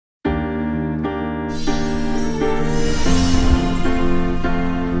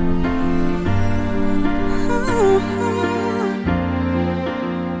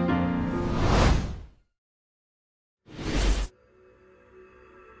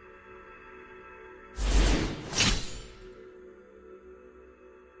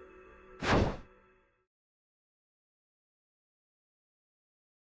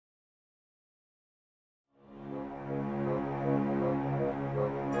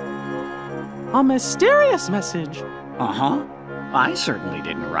A mysterious message. Uh-huh. I certainly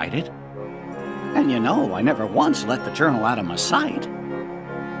didn't write it. And you know, I never once let the journal out of my sight.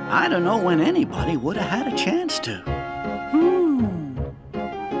 I don't know when anybody would have had a chance to.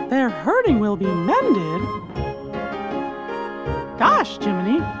 Their hurting will be mended. Gosh,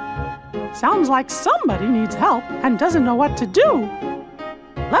 Jiminy. Sounds like somebody needs help and doesn't know what to do.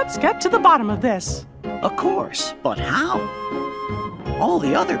 Let's get to the bottom of this. Of course, but how? All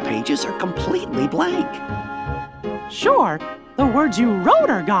the other pages are completely blank. Sure, the words you wrote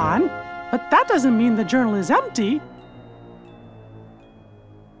are gone, but that doesn't mean the journal is empty.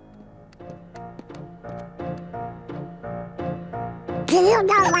 Do you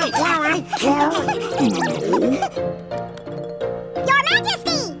know what you're up to? Your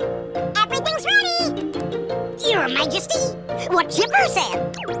Majesty! Everything's ready! Your Majesty! What Chipper said!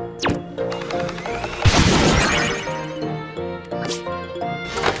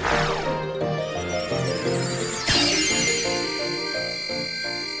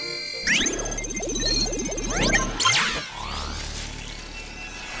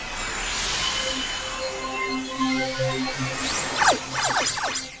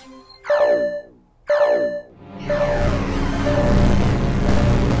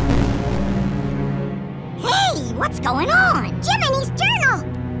 What's going on? Jiminy's journal!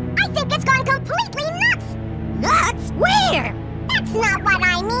 I think it's gone completely nuts! Nuts? Where? That's not what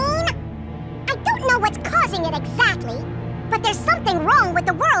I mean! I don't know what's causing it exactly, but there's something wrong with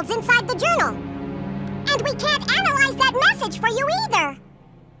the worlds inside the journal. And we can't analyze that message for you either!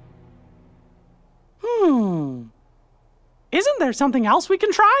 Isn't there something else we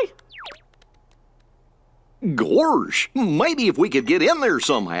can try? Gorsh, maybe if we could get in there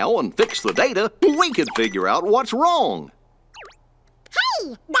somehow and fix the data, we could figure out what's wrong.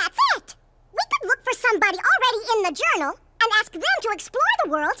 Hey, that's it! We could look for somebody already in the journal and ask them to explore the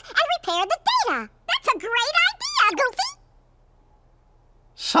worlds and repair the data. That's a great idea, Goofy!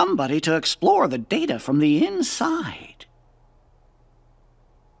 Somebody to explore the data from the inside.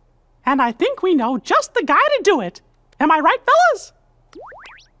 And I think we know just the guy to do it. Am I right, fellas?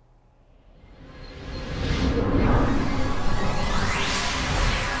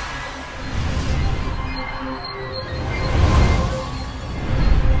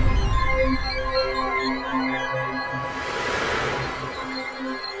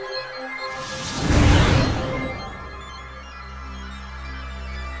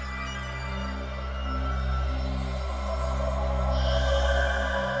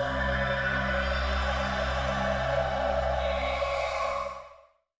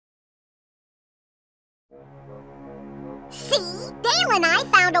 See, Dale and I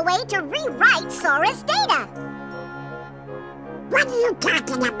found a way to rewrite Sora's data. What are you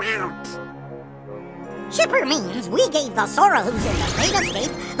talking about? Chipper means we gave the Sora who's in the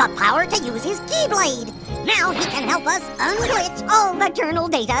datascape the power to use his Keyblade. Now he can help us unglitch all the journal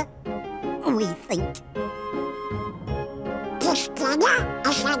data. We think. This data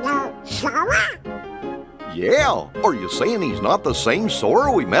is a new Sora? Yeah, are you saying he's not the same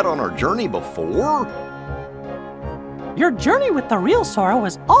Sora we met on our journey before? Your journey with the real Sora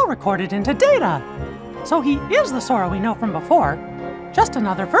was all recorded into data. So he is the Sora we know from before, just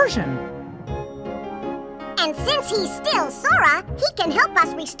another version. And since he's still Sora, he can help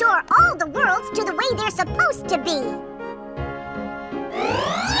us restore all the worlds to the way they're supposed to be.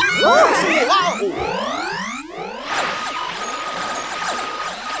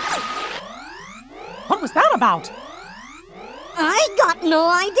 What was that about? I got no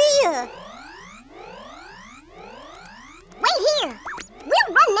idea. Wait here.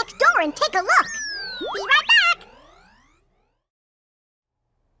 We'll run next door and take a look. Be right back.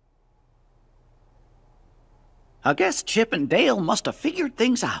 I guess Chip and Dale must have figured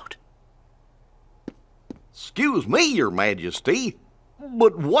things out. Excuse me, Your Majesty,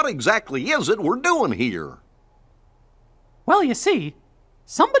 but what exactly is it we're doing here? Well, you see,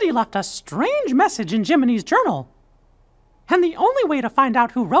 somebody left a strange message in Jiminy's journal. And the only way to find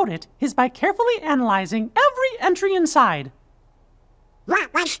out who wrote it is by carefully analyzing every entry inside.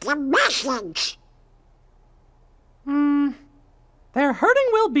 What was the message? Their hurting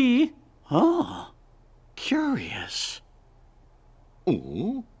will be... Oh, curious.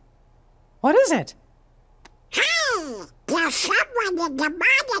 Ooh. What is it? Hey, there's someone in the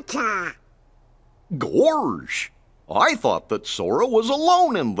monitor. Gorsh, I thought that Sora was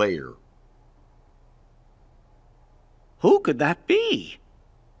alone in there. Who could that be?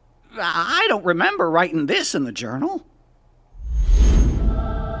 I don't remember writing this in the journal.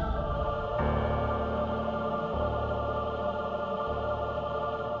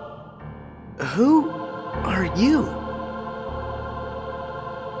 Who are you?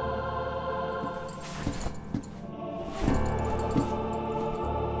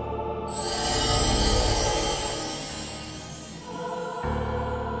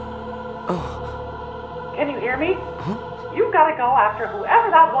 go after whoever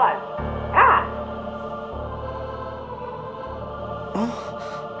that was. Fast!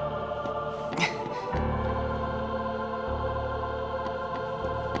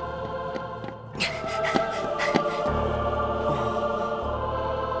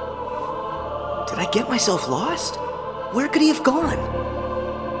 Did I get myself lost? Where could he have gone?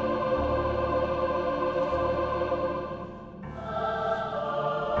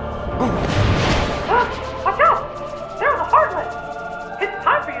 Watch out! There's a Heartless! It's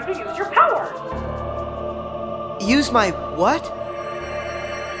time for you to use your power! Use my what?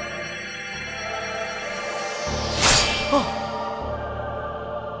 Oh.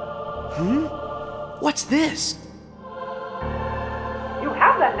 What's this? You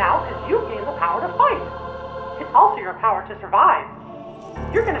have that now because you gain the power to fight. It's also your power to survive.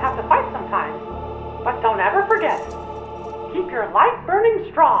 You're gonna have to fight sometimes, but don't ever forget. Keep your light burning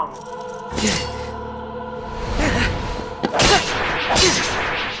strong.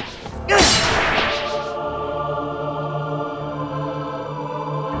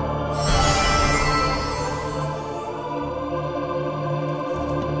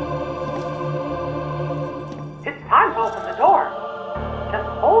 It's time to open the door. Just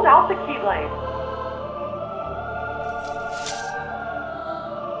hold out the keyblade.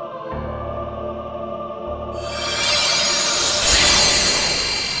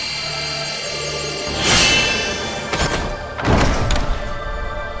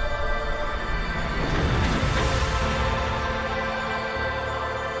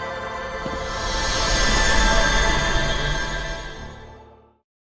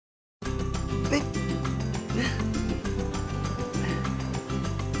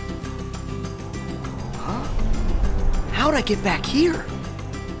 How'd I get back here?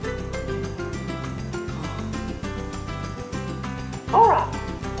 Sora!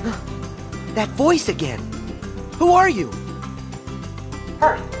 That voice again. Who are you?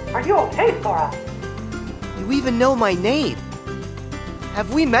 First, are you okay, Sora? You even know my name.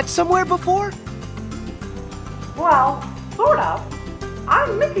 Have we met somewhere before? Well, sort of.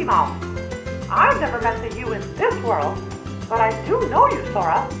 I'm Mickey Mouse. I've never met the you in this world, but I do know you,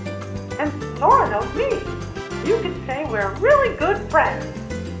 Sora. And Sora knows me. You could say we're really good friends.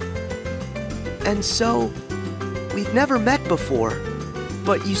 And so, we've never met before,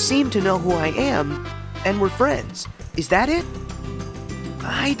 but you seem to know who I am, and we're friends. Is that it?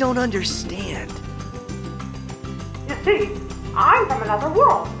 I don't understand. You see, I'm from another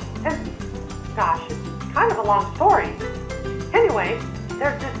world, and gosh, it's kind of a long story. Anyway,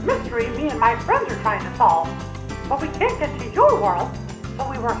 there's this mystery me and my friends are trying to solve, but we can't get to your world, so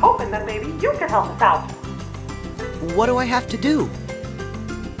we were hoping that maybe you could help us out. What do I have to do?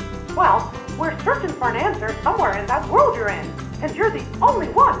 Well, we're searching for an answer somewhere in that world you're in, and you're the only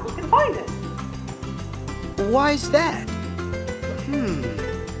one who can find it. Why's that?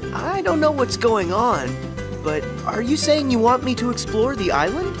 I don't know what's going on, but are you saying you want me to explore the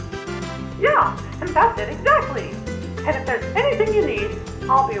island? Yeah, and that's it exactly. And if there's anything you need,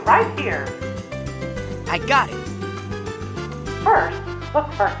 I'll be right here. I got it. First,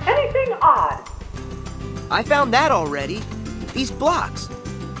 look for anything odd. I found that already. These blocks.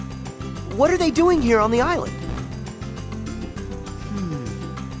 What are they doing here on the island?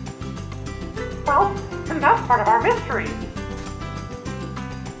 Well, and that's part of our mystery.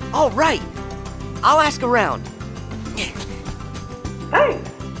 All right. I'll ask around.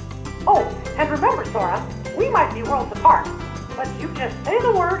 Thanks. Oh, and remember, Sora, we might be worlds apart, but you just say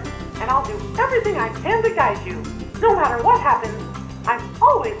the word, and I'll do everything I can to guide you. No matter what happens, I'm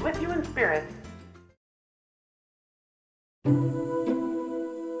always with you in spirit.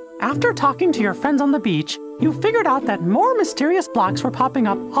 After talking to your friends on the beach, you figured out that more mysterious blocks were popping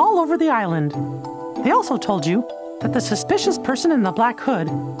up all over the island. They also told you that the suspicious person in the black hood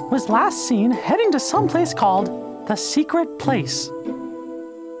was last seen heading to some place called the Secret Place.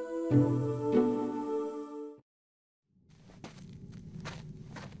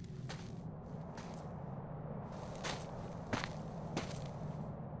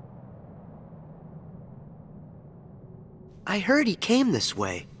 I heard he came this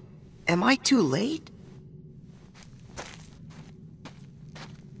way. Am I too late?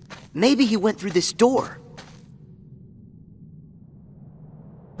 Maybe he went through this door.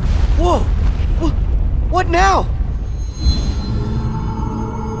 Whoa! What now?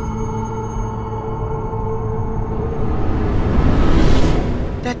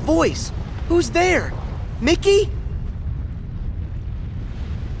 That voice! Who's there? Mickey?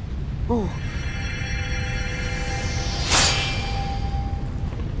 Oh.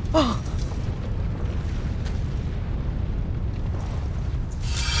 Oh.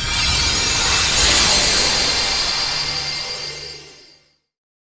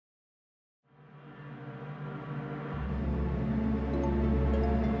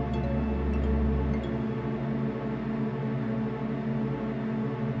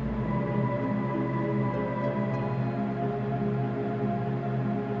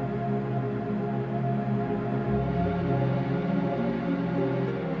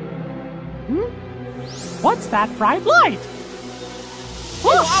 What's that bright light?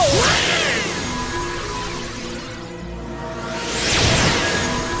 Oh!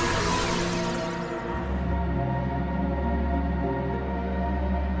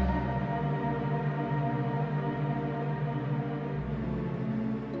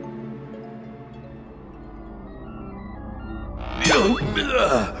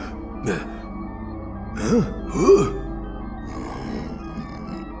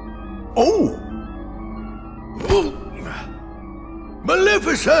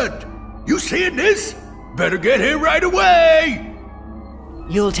 Maleficent! You seeing this? Better get here right away!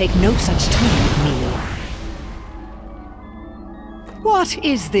 You'll take no such time with me. What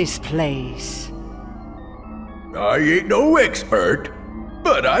is this place? I ain't no expert,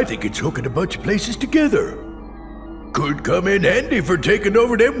 but I think it's hooking a bunch of places together. Could come in handy for taking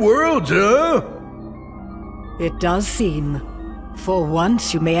over them worlds, huh? It does seem. For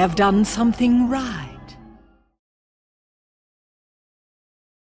once you may have done something right.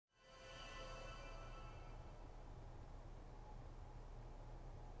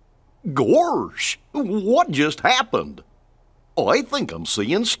 Gorsh, what just happened? I think I'm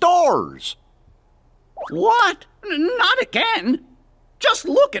seeing stars. What? Not again. Just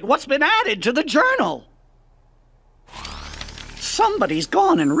look at what's been added to the journal. Somebody's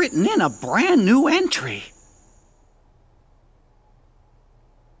gone and written in a brand new entry.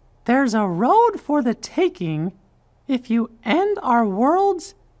 There's a road for the taking if you end our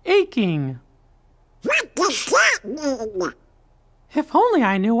world's aching. What does that mean? If only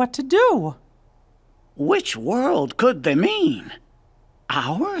I knew what to do. Which world could they mean?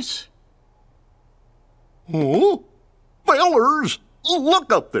 Ours? Huh? Fellers,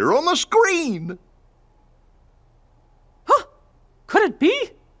 look up there on the screen. Huh? Could it be?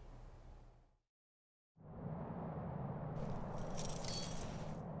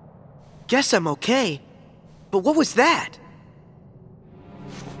 Guess I'm okay. But what was that?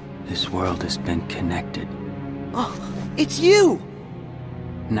 This world has been connected. Oh, it's you!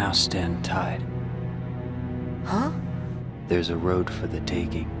 Now stand tied. Huh? There's a road for the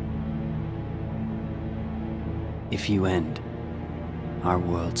taking. If you end, our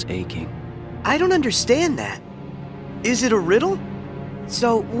world's aching. I don't understand that. Is it a riddle?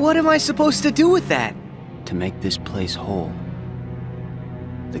 So what am I supposed to do with that? To make this place whole.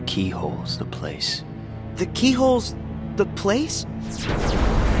 The keyhole's the place. The keyhole's the place?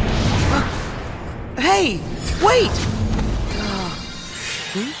 Hey! Wait!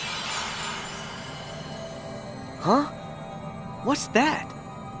 Huh? What's that?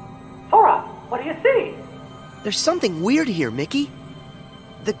 Sora, what do you see? There's something weird here, Mickey.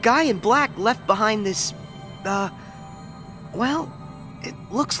 The guy in black left behind this, well, it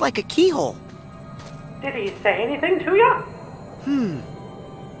looks like a keyhole. Did he say anything to you?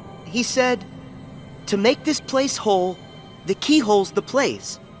 He said, to make this place whole, the keyhole's the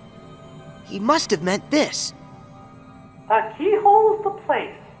place. He must have meant this. A keyhole's the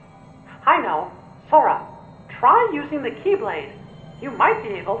place. I know. Sora, try using the Keyblade. You might be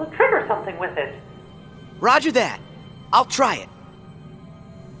able to trigger something with it. Roger that. I'll try it.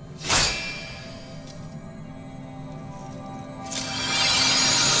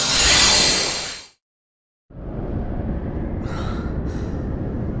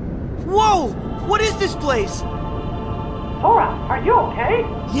 Whoa! What is this place? Sora, are you okay?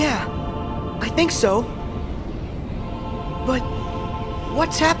 Yeah, I think so. But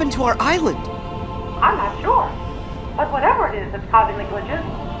what's happened to our island? I'm not sure. But whatever it is that's causing the glitches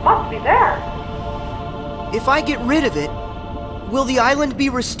must be there. If I get rid of it, will the island be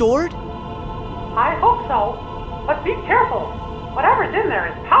restored? I hope so. But be careful. Whatever's in there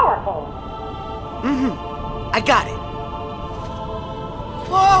is powerful. I got it.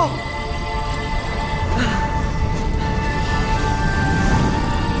 Whoa!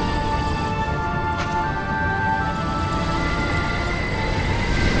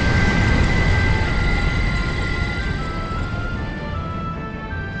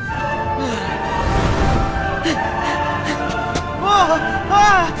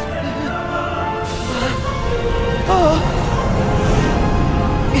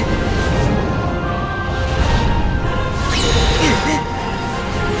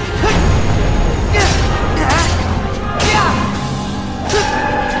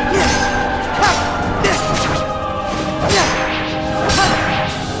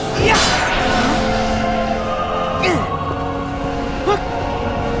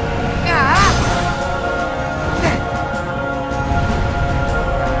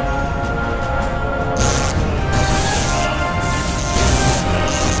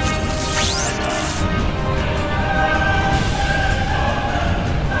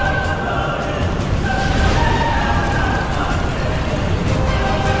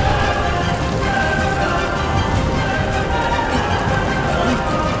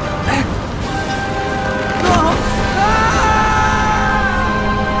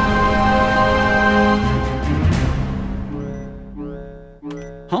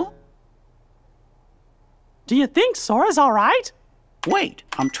 think Sora's all right? Wait,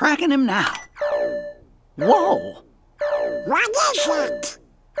 I'm tracking him now. Whoa! What is it?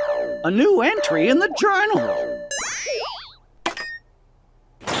 A new entry in the journal.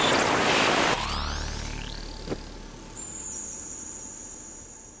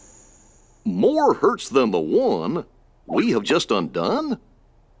 More hurts than the one we have just undone?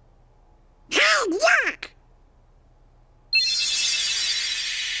 Hey, yuck!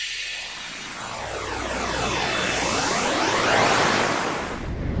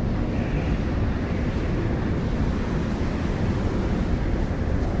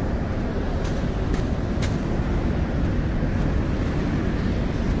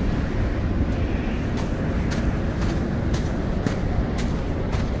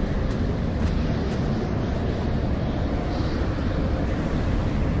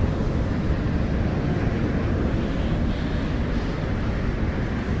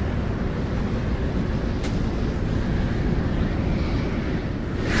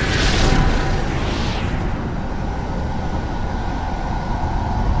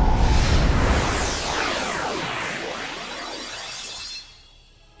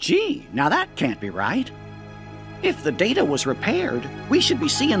 Gee, now that can't be right. If the data was repaired, we should be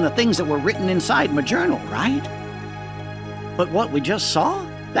seeing the things that were written inside my journal, right? But what we just saw,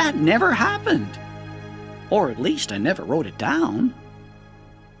 that never happened. Or at least I never wrote it down.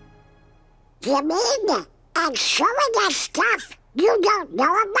 You mean I'm showing us stuff you don't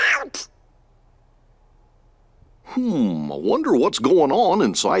know about? I wonder what's going on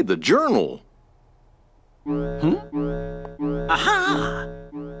inside the journal. Aha!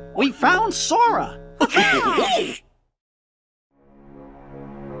 We found Sora!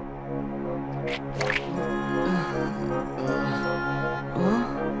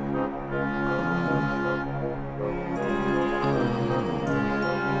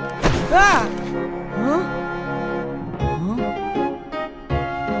 Ah!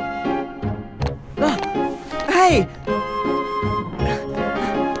 Huh? Hey!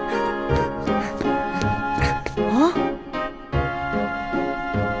 Huh?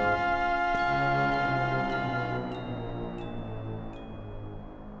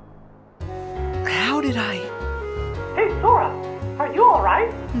 How did I... Hey, Sora, are you all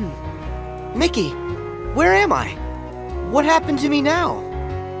right? Mickey, where am I? What happened to me now?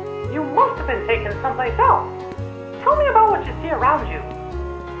 You must have been taken someplace else. Tell me about what you see around you.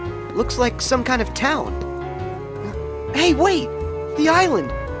 Looks like some kind of town. Hey, wait! The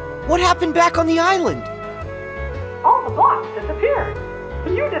island! What happened back on the island? All the blocks disappeared.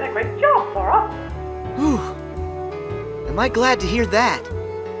 You did a great job, Sora. Whew. Am I glad to hear that?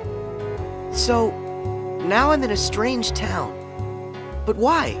 So, now I'm in a strange town. But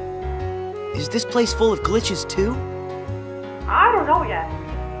why? Is this place full of glitches too? I don't know yet,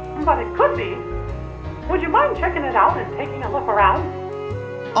 but it could be. Would you mind checking it out and taking a look around?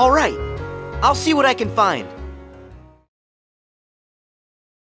 All right. I'll see what I can find.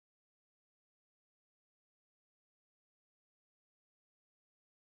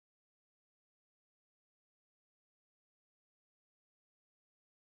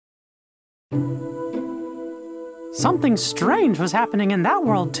 Something strange was happening in that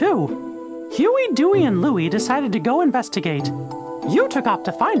world, too. Huey, Dewey, and Louie decided to go investigate. You took off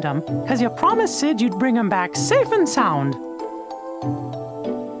to find them, because you promised Sid you'd bring them back safe and sound.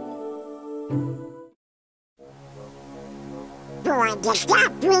 Boy, does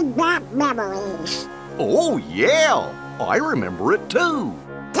that bring back memories. Oh, yeah! I remember it too.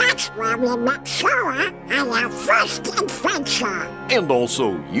 That's where we met Sora on our first adventure. And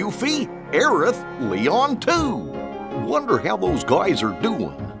also Yuffie, Aerith, Leon too. Wonder how those guys are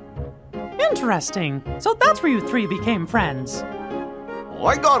doing. Interesting. So that's where you three became friends.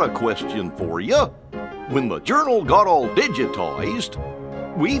 I got a question for you. When the journal got all digitized,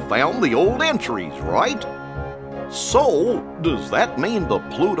 we found the old entries, right? So, does that mean the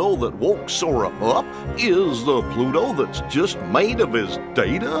Pluto that woke Sora up is the Pluto that's just made of his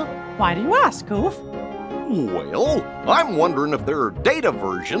data? Why do you ask, Goof? Well, I'm wondering if there are data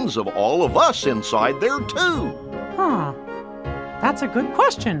versions of all of us inside there too. Huh. That's a good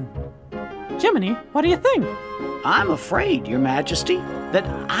question. Jiminy, what do you think? I'm afraid, Your Majesty, that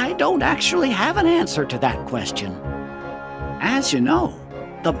I don't actually have an answer to that question. As you know,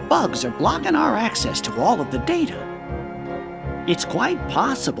 the bugs are blocking our access to all of the data. It's quite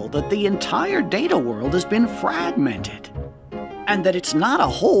possible that the entire data world has been fragmented, and that it's not a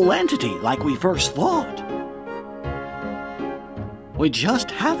whole entity like we first thought. We just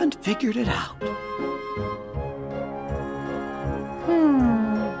haven't figured it out.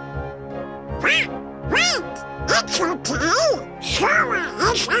 Wait! It's okay! Sora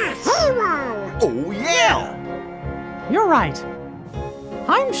is a hero! Oh, yeah! right.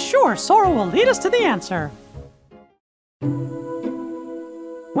 I'm sure Sora will lead us to the answer.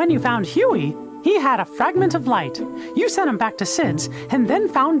 When you found Huey, he had a fragment of light. You sent him back to Sid's and then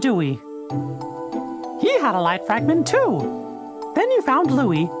found Dewey. He had a light fragment too. Then you found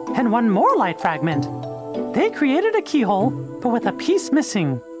Louie and one more light fragment. They created a keyhole, but with a piece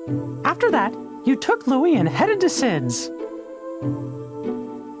missing. After that, you took Louie and headed to Sid's.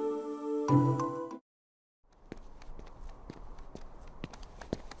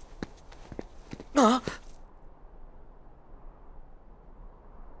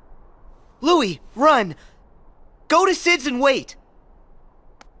 Louie, run! Go to Sid's and wait!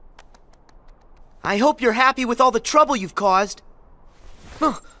 I hope you're happy with all the trouble you've caused.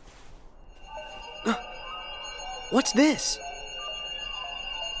 What's this?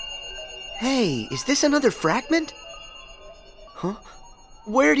 Hey, is this another fragment? Huh?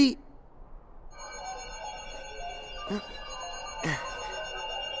 Where'd he...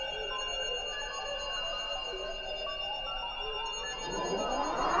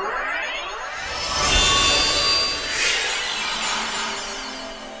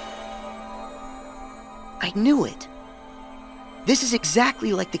 I knew it. This is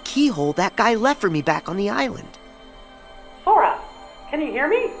exactly like the keyhole that guy left for me back on the island. Sora, can you hear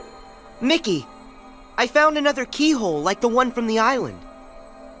me? Mickey, I found another keyhole like the one from the island.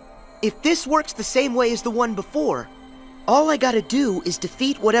 If this works the same way as the one before, all I gotta do is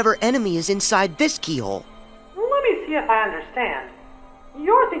defeat whatever enemy is inside this keyhole. Let me see if I understand.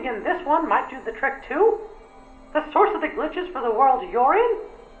 You're thinking this one might do the trick too? The source of the glitches for the world you're in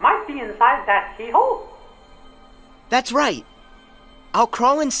might be inside that keyhole? That's right. I'll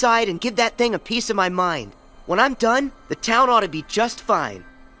crawl inside and give that thing a piece of my mind. When I'm done, the town ought to be just fine.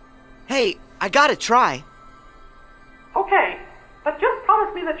 Hey, I gotta try. Okay, but just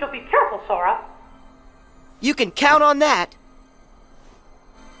promise me that you'll be careful, Sora. You can count on that.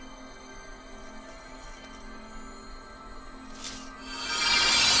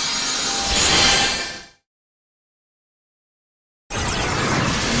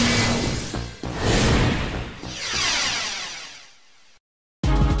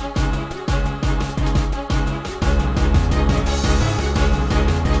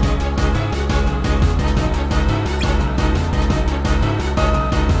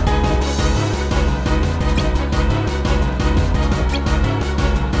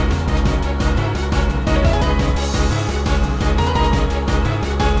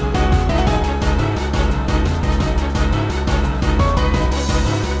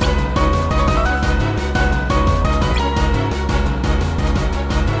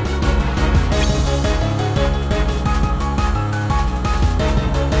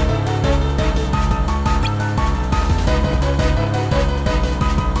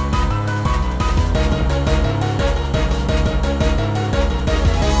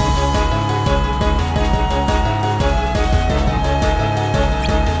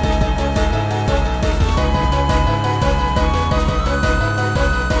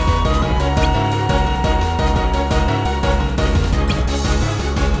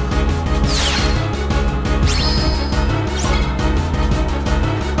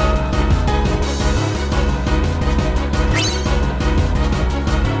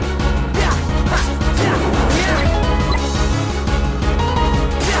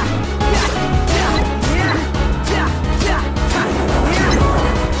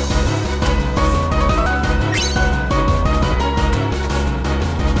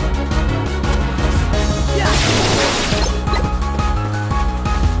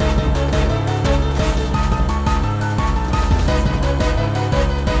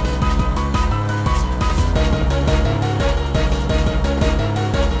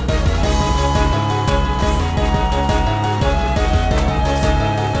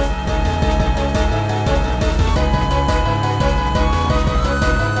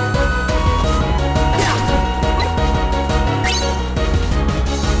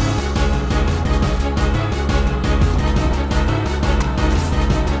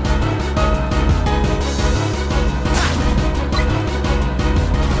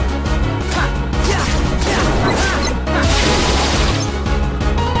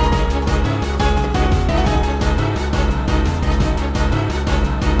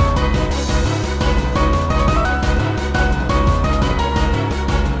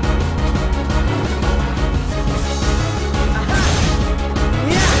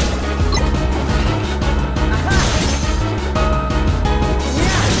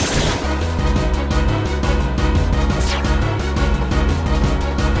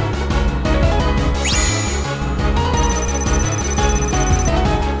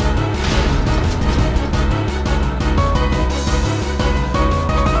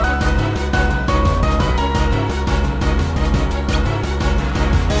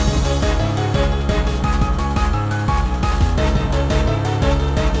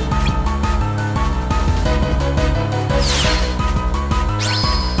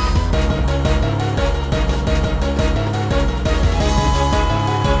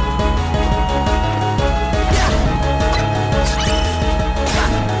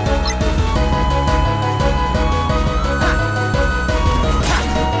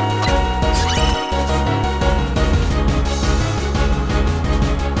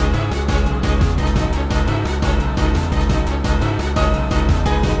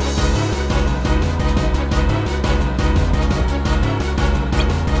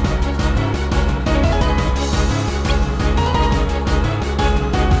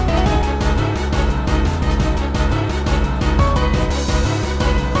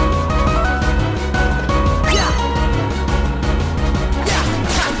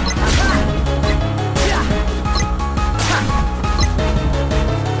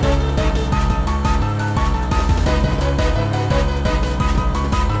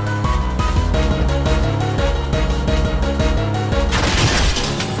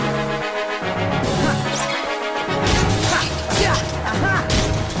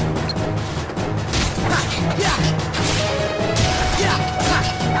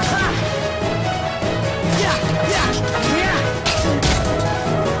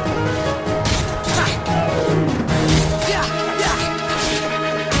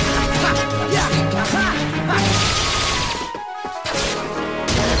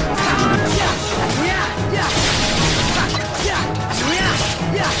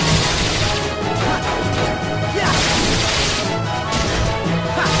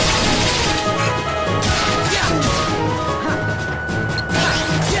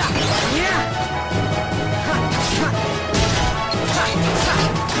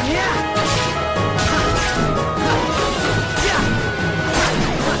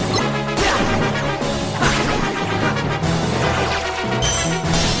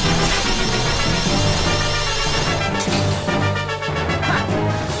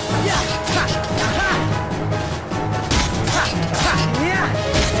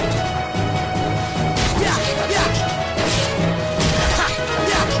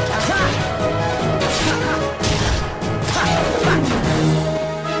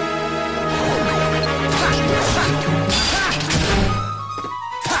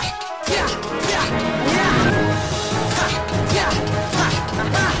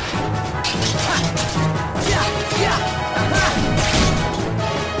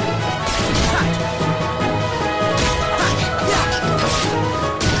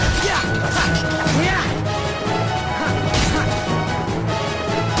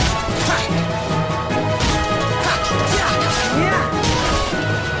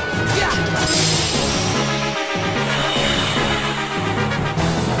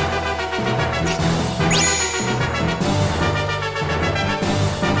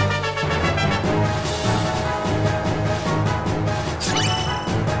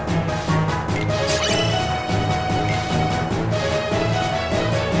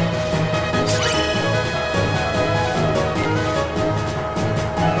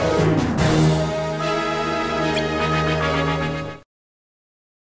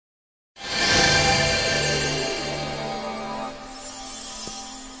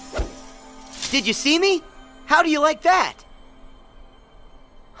 Did you see me? How do you like that?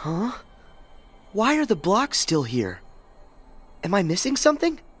 Huh? Why are the blocks still here? Am I missing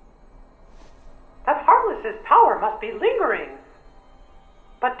something? That Heartless's power must be lingering.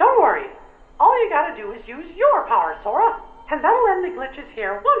 But don't worry. All you gotta do is use your power, Sora, and that'll end the glitches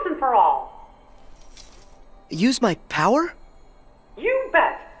here once and for all. Use my power? You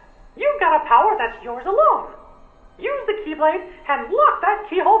bet. You've got a power that's yours alone. Use the Keyblade and lock that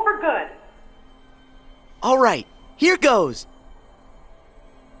keyhole for good. All right, here goes.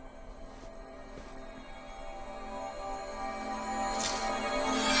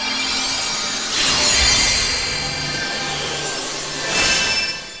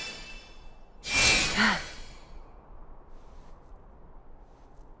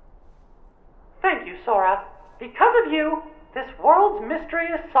 Thank you, Sora. Because of you, this world's mystery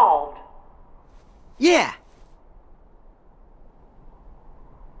is solved. Yeah.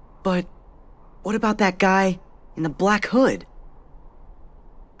 But what about that guy in the black hood?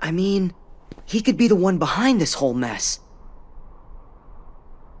 I mean, he could be the one behind this whole mess.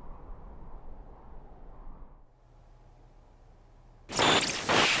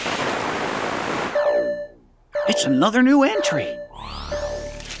 It's another new entry.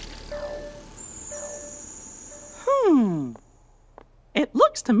 It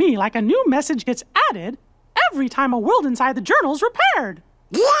looks to me like a new message gets added every time a world inside the journal's repaired.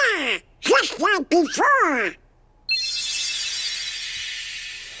 Yeah, just like before.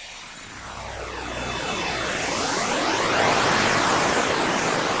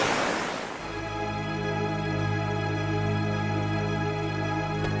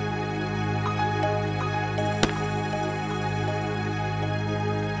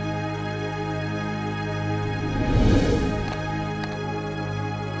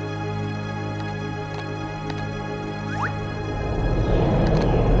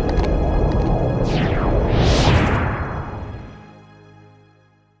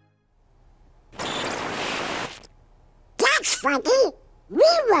 Funny, we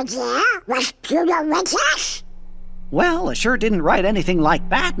were there. Was Pluto with us? Well, I sure didn't write anything like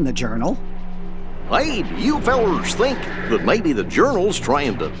that in the journal. Hey, do you fellers think that maybe the journal's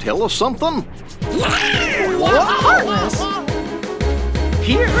trying to tell us something? Yeah! What? Heartless?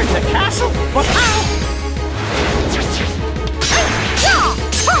 Here in the castle? But how?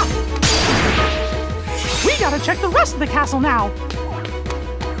 We gotta check the rest of the castle now.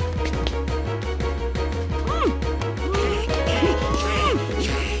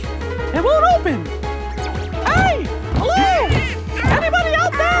 It won't open! Hey! Hello! Anybody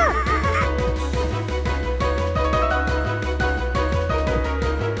out there?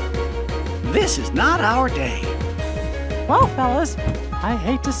 This is not our day. Well, fellas, I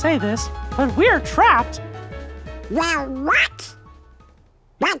hate to say this, but we're trapped. Well, what?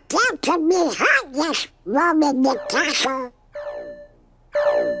 But there can be heartless roaming the castle.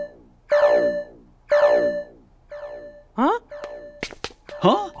 Huh?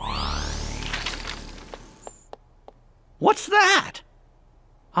 Huh? What's that?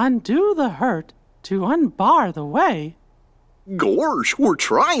 Undo the hurt to unbar the way. Gorge, we're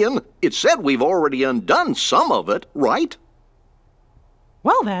trying. It said we've already undone some of it, right?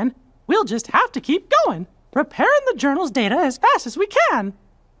 Well, Until then, we'll just have to keep going, repairing the journal's data as fast as we can.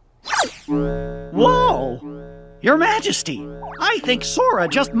 Whoa! Your Majesty, I think Sora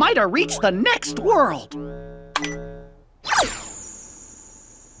just might have reached the next world.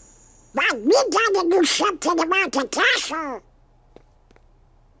 But we gotta do something about the castle.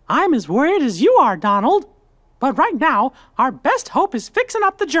 I'm as worried as you are, Donald. But right now, our best hope is fixing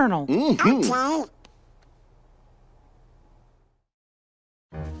up the journal. Okay.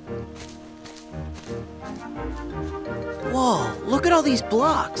 Whoa, look at all these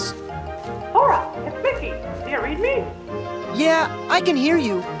blocks. Sora, it's Mickey. Do you read me? Yeah, I can hear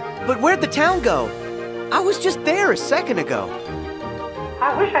you, but where'd the town go? I was just there a second ago.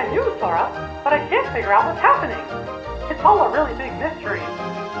 I wish I knew, Sora, but I can't figure out what's happening. It's all a really big mystery.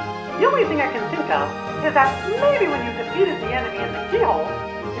 The only thing I can think of is that maybe when you defeated the enemy in the keyhole,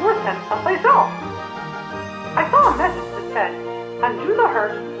 you were sent someplace else. I saw a message that said, undo the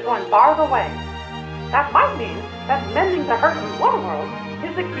hurt to unbar the way. That might mean that mending the hurt in one world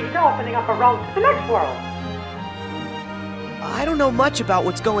is the key to opening up a road to the next world. I don't know much about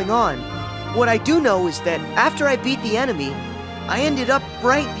what's going on. What I do know is that after I beat the enemy, I ended up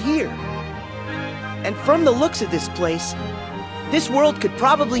right here. And from the looks of this place, this world could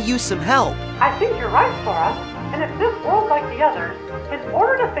probably use some help. I think you're right, Sora. And if this world's like the others, in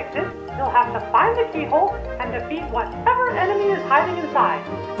order to fix it, you'll have to find the keyhole and defeat whatever enemy is hiding inside.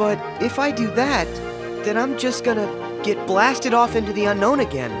 But if I do that, then I'm just gonna get blasted off into the unknown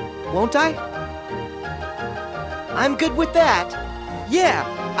again, won't I? I'm good with that. Yeah,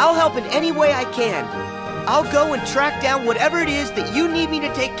 I'll help in any way I can. I'll go and track down whatever it is that you need me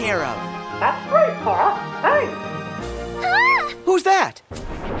to take care of. That's great, Sora. Thanks. Ah! Who's that?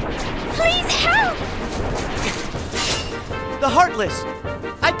 Please help! The Heartless!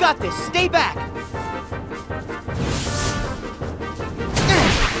 I've got this. Stay back!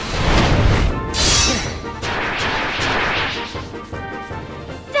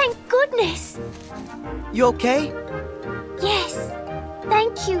 Thank goodness. You okay? Yes,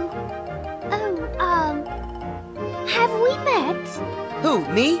 thank you. Oh, have we met? Who,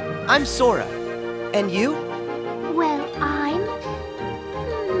 me? I'm Sora. And you? Well, I'm...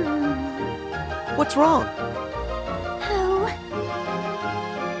 What's wrong? Oh...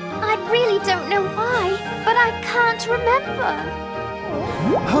 I really don't know why, but I can't remember.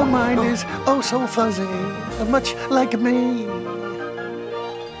 Her mind is oh so fuzzy, much like me.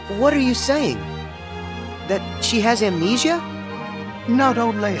 What are you saying? That she has amnesia? Not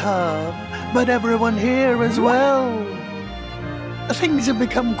only her, but everyone here as well. Things have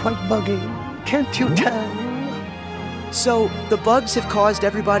become quite buggy, can't you tell? So, the bugs have caused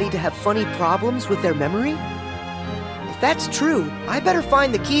everybody to have funny problems with their memory? If that's true, I better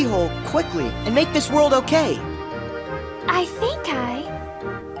find the keyhole quickly and make this world okay. I think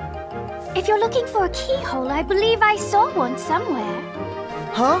If you're looking for a keyhole, I believe I saw one somewhere.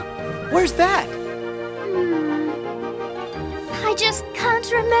 Huh? Where's that? I just can't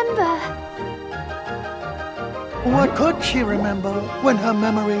remember. What could she remember when her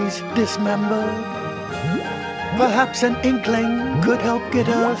memory's dismembered? Perhaps an inkling could help get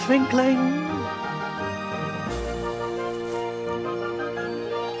her thinkling.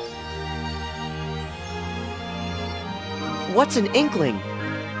 What's an inkling?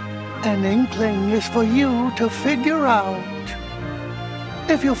 An inkling is for you to figure out.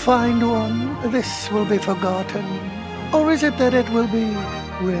 If you find one, this will be forgotten. Or is it that it will be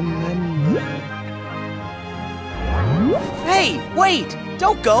remembered? Hey, wait!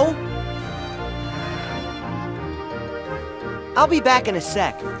 Don't go! I'll be back in a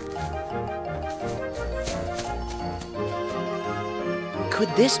sec. Could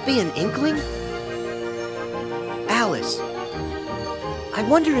this be an inkling? Alice. I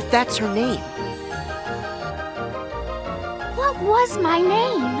wonder if that's her name. What was my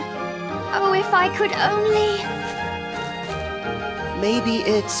name? Oh, if I could only... Maybe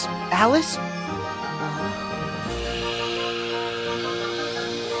it's Alice?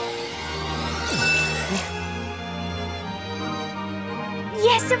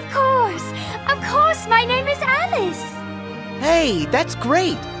 Yes, of course! Of course, my name is Alice! Hey, that's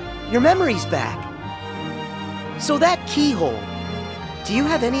great! Your memory's back. So that keyhole, do you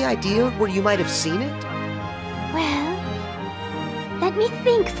have any idea where you might have seen it? Well, let me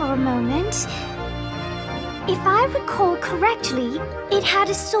think for a moment. If I recall correctly, it had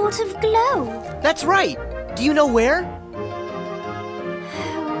a sort of glow. That's right! Do you know where?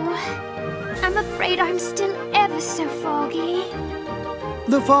 Oh, I'm afraid I'm still ever so foggy.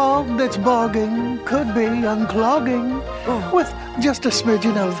 The fog that's bogging could be unclogging with just a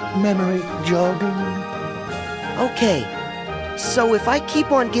smidgen of memory jogging. Okay, So if I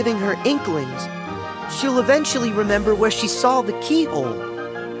keep on giving her inklings, she'll eventually remember where she saw the keyhole.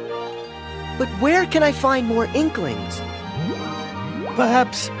 But where can I find more inklings?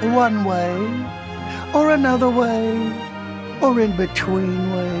 Perhaps one way, or another way, or in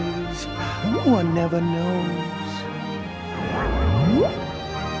between ways. One never knows.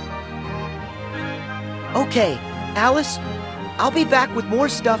 Okay, Alice, I'll be back with more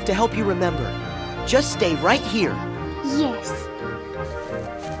stuff to help you remember. Just stay right here. Yes.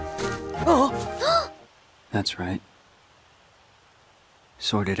 Oh! That's right.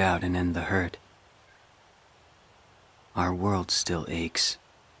 Sort it out and end the hurt. Our world still aches.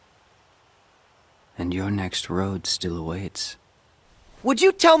 And your next road still awaits. Would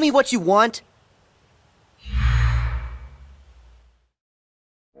you tell me what you want?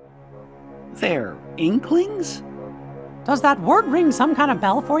 They're inklings? Does that word ring some kind of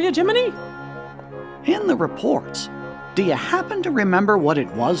bell for you, Jiminy? In the reports, do you happen to remember what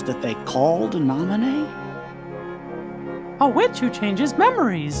it was that they called Nominee? A witch who changes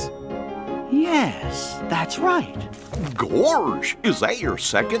memories. Yes, that's right. Gorge, is that your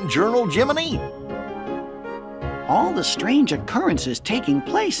second journal, Jiminy? All the strange occurrences taking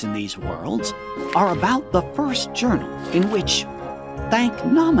place in these worlds are about the first journal in which Thank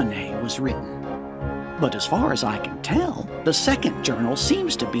Nominee was written. But as far as I can tell, the second journal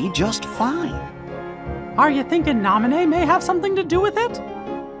seems to be just fine. Are you thinking Nominee may have something to do with it?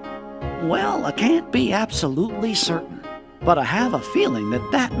 Well, I can't be absolutely certain, but I have a feeling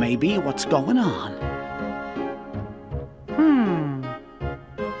that that may be what's going on.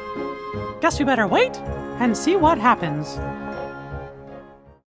 Guess we better wait and see what happens.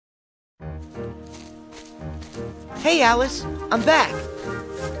 Hey, Alice, I'm back.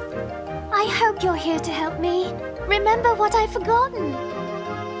 I hope you're here to help me. Remember what I've forgotten.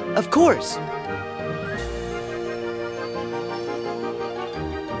 Of course.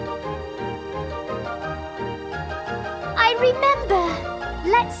 I remember.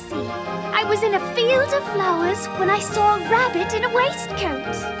 Let's see. I was in a field of flowers when I saw a rabbit in a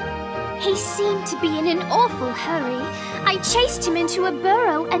waistcoat. He seemed to be in an awful hurry. I chased him into a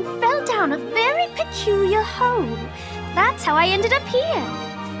burrow and fell down a very peculiar hole. That's how I ended up here.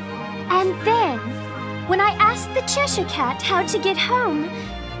 And then, when I asked the Cheshire Cat how to get home,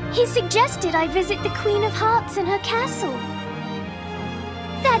 he suggested I visit the Queen of Hearts in her castle.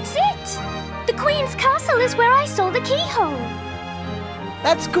 That's it! The Queen's castle is where I saw the keyhole.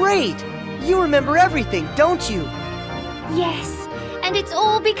 That's great! You remember everything, don't you? Yes, and it's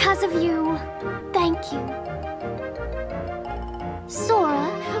all because of you. Thank you.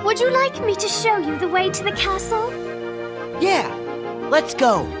 Sora, would you like me to show you the way to the castle? Yeah, let's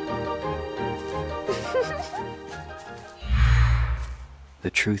go. The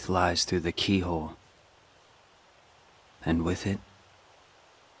truth lies through the keyhole. And with it,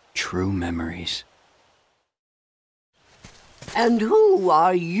 true memories. And who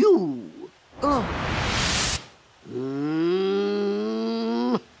are you?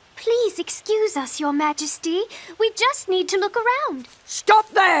 Please excuse us, Your Majesty. We just need to look around. Stop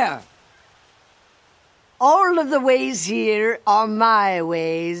there! All of the ways here are my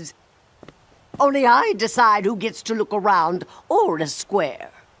ways. Only I decide who gets to look around or a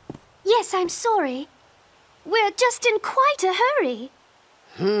square. Yes, I'm sorry. We're just in quite a hurry.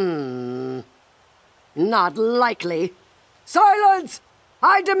 Not likely. Silence!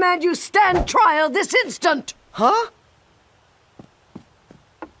 I demand you stand trial this instant! Huh?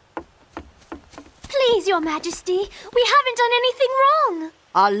 Please, Your Majesty, we haven't done anything wrong.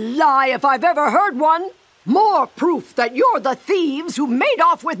 A lie if I've ever heard one. More proof that you're the thieves who made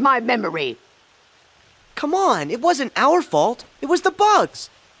off with my memory. Come on, it wasn't our fault. It was the bugs.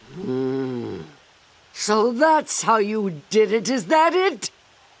 So that's how you did it, is that it?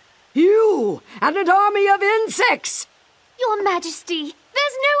 You and an army of insects! Your Majesty,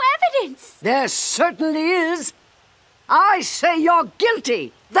 there's no evidence. There certainly is. I say you're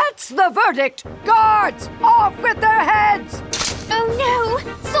guilty. That's the verdict. Guards, off with their heads! Oh no!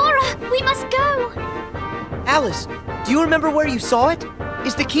 Sora, we must go! Alice, do you remember where you saw it?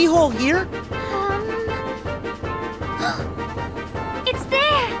 Is the keyhole here? It's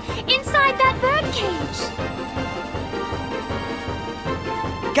there! Inside that birdcage!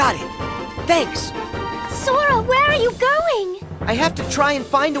 Got it. Thanks. Sora, where are you going? I have to try and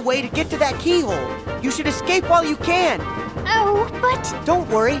find a way to get to that keyhole. You should escape while you can. Oh, but... Don't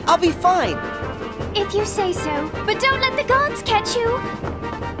worry, I'll be fine. If you say so, but don't let the guards catch you.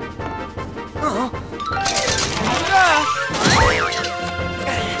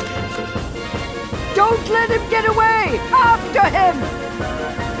 Don't let him get away! After him!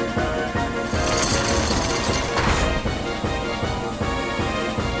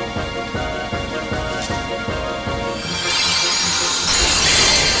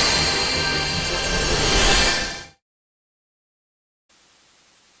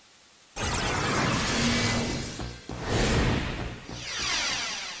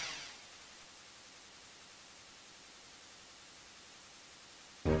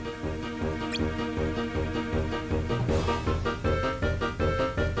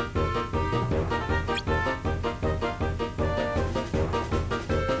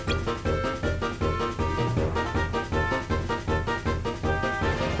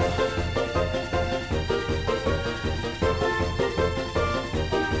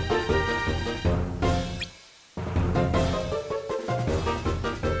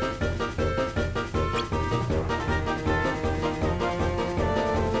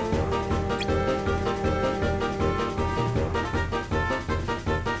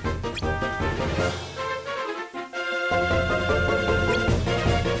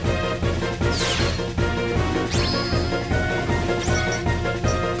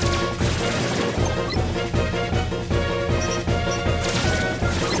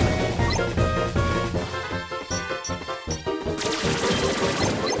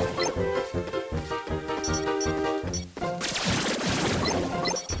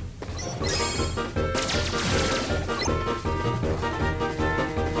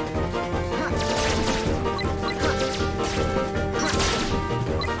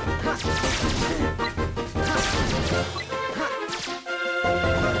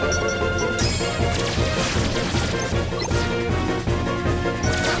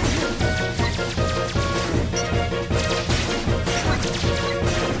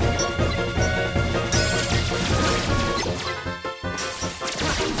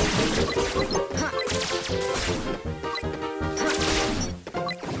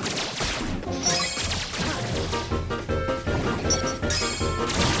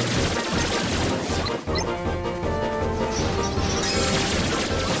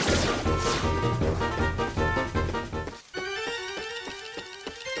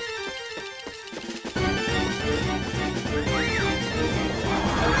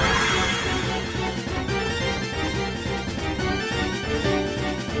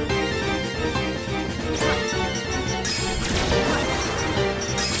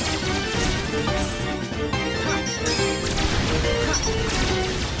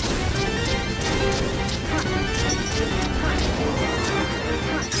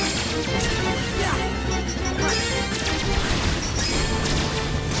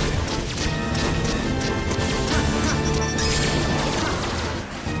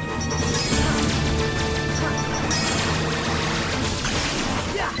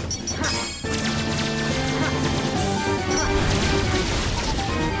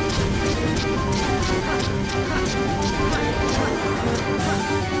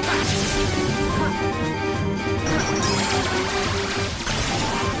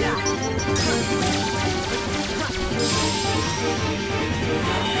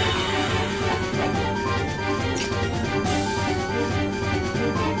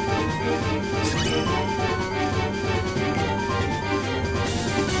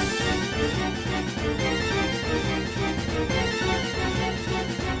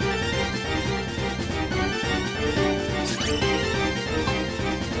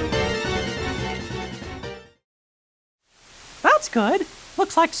 good.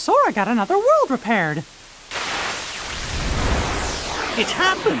 Looks like Sora got another world repaired. It's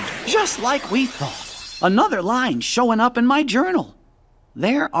happened, just like we thought. Another line showing up in my journal.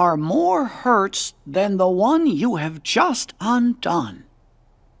 There are more hurts than the one you have just undone.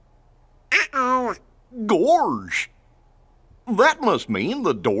 Uh-oh. Gorge! That must mean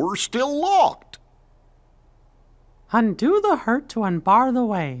the door's still locked. Undo the hurt to unbar the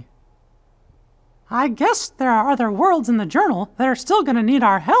way. I guess there are other worlds in the journal that are still gonna need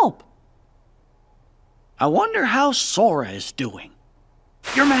our help. I wonder how Sora is doing.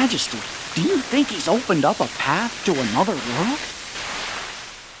 Your Majesty, do you think he's opened up a path to another world?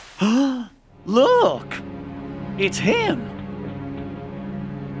 Look! It's him!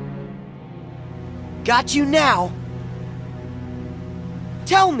 Got you now.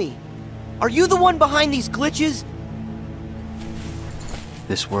 Tell me, are you the one behind these glitches?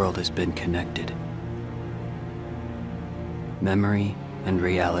 This world has been connected. Memory and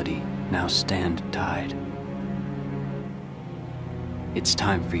reality now stand tied. It's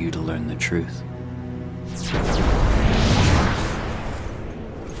time for you to learn the truth.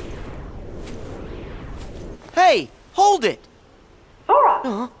 Hey, hold it!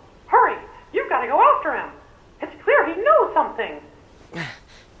 Sora! Hurry! You've got to go after him! It's clear he knows something!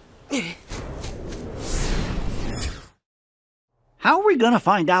 How are we gonna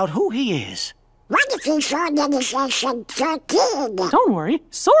find out who he is? What if he saw the kid? Don't worry,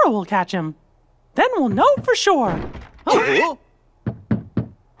 Sora will catch him. Then we'll know for sure. Oh.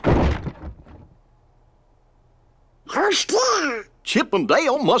 Who's there? Chip and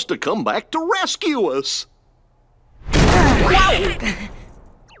Dale must have come back to rescue us.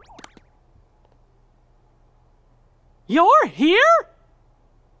 You're here?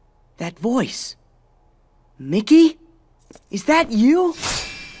 That voice. Mickey? Is that you?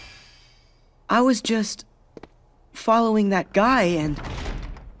 I was just following that guy and...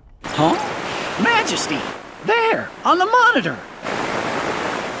 Huh? Majesty! There, on the monitor!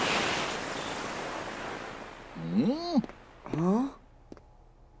 Huh?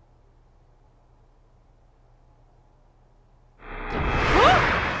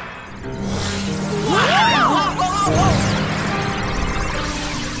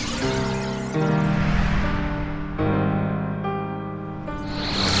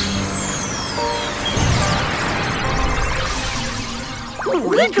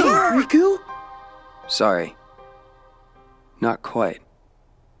 Riku? Sorry. Not quite.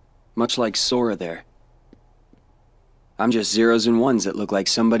 Much like Sora there. I'm just zeros and ones that look like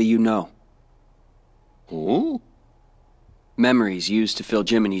somebody you know. Oh? Memories used to fill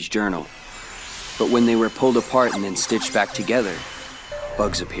Jiminy's journal. But when they were pulled apart and then stitched back together,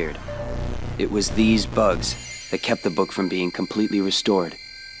 bugs appeared. It was these bugs that kept the book from being completely restored.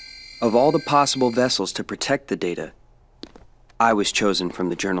 Of all the possible vessels to protect the data, I was chosen from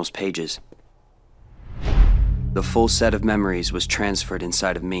the journal's pages. The full set of memories was transferred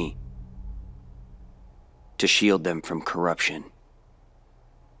inside of me to shield them from corruption.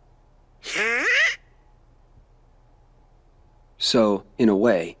 So, in a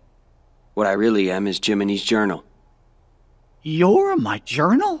way, what I really am is Jiminy's journal. You're my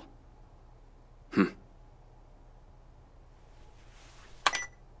journal?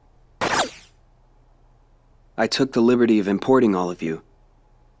 I took the liberty of importing all of you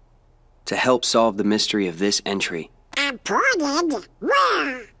to help solve the mystery of this entry. Imported?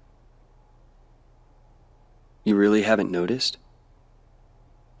 Where? You really haven't noticed?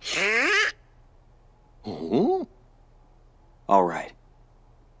 Huh? Oh? All right.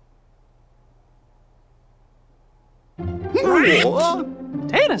 What?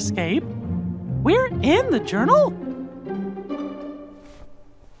 Datascape? We're in the journal?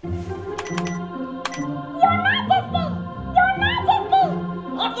 Your Majesty! Your Majesty!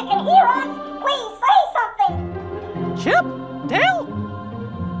 If you can hear us, please say something! Chip? Dale?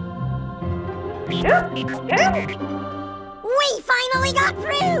 Chip? Dale? We finally got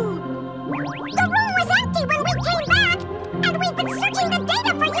through! The room was empty when we came back, and we've been searching the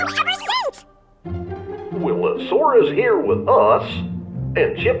data for you ever since! Well, Sora's here with us,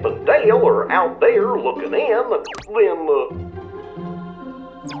 and Chip and Dale are out there looking in,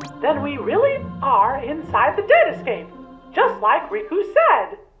 Then we really are inside the datascape, just like Riku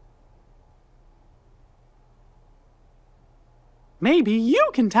said. Maybe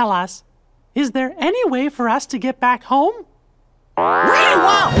you can tell us. Is there any way for us to get back home? Oh,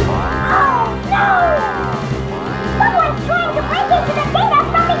 no! Someone's trying to break into the data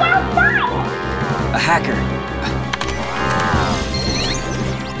from the outside! A hacker.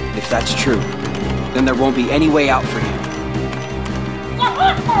 If that's true, then there won't be any way out for you. You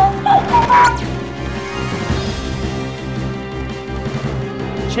have to escape the book!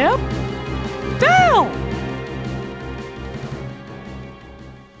 Chip? Dale!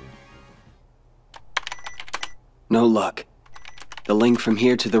 No luck. The link from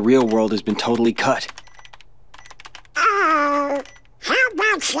here to the real world has been totally cut. Oh, how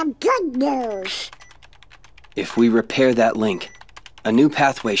about some good news? If we repair that link, a new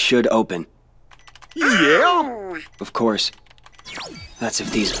pathway should open. Yeah? Of course, that's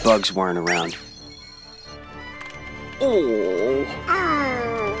if these bugs weren't around. Oh.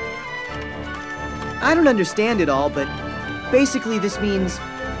 I don't understand it all, but basically this means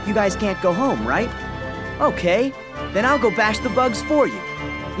you guys can't go home, right? Okay, then I'll go bash the bugs for you.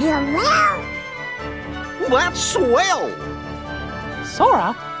 You will? That's swell!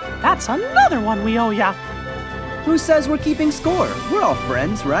 Sora, that's another one we owe ya. Who says we're keeping score? We're all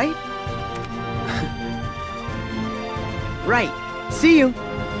friends, right? Right. See you.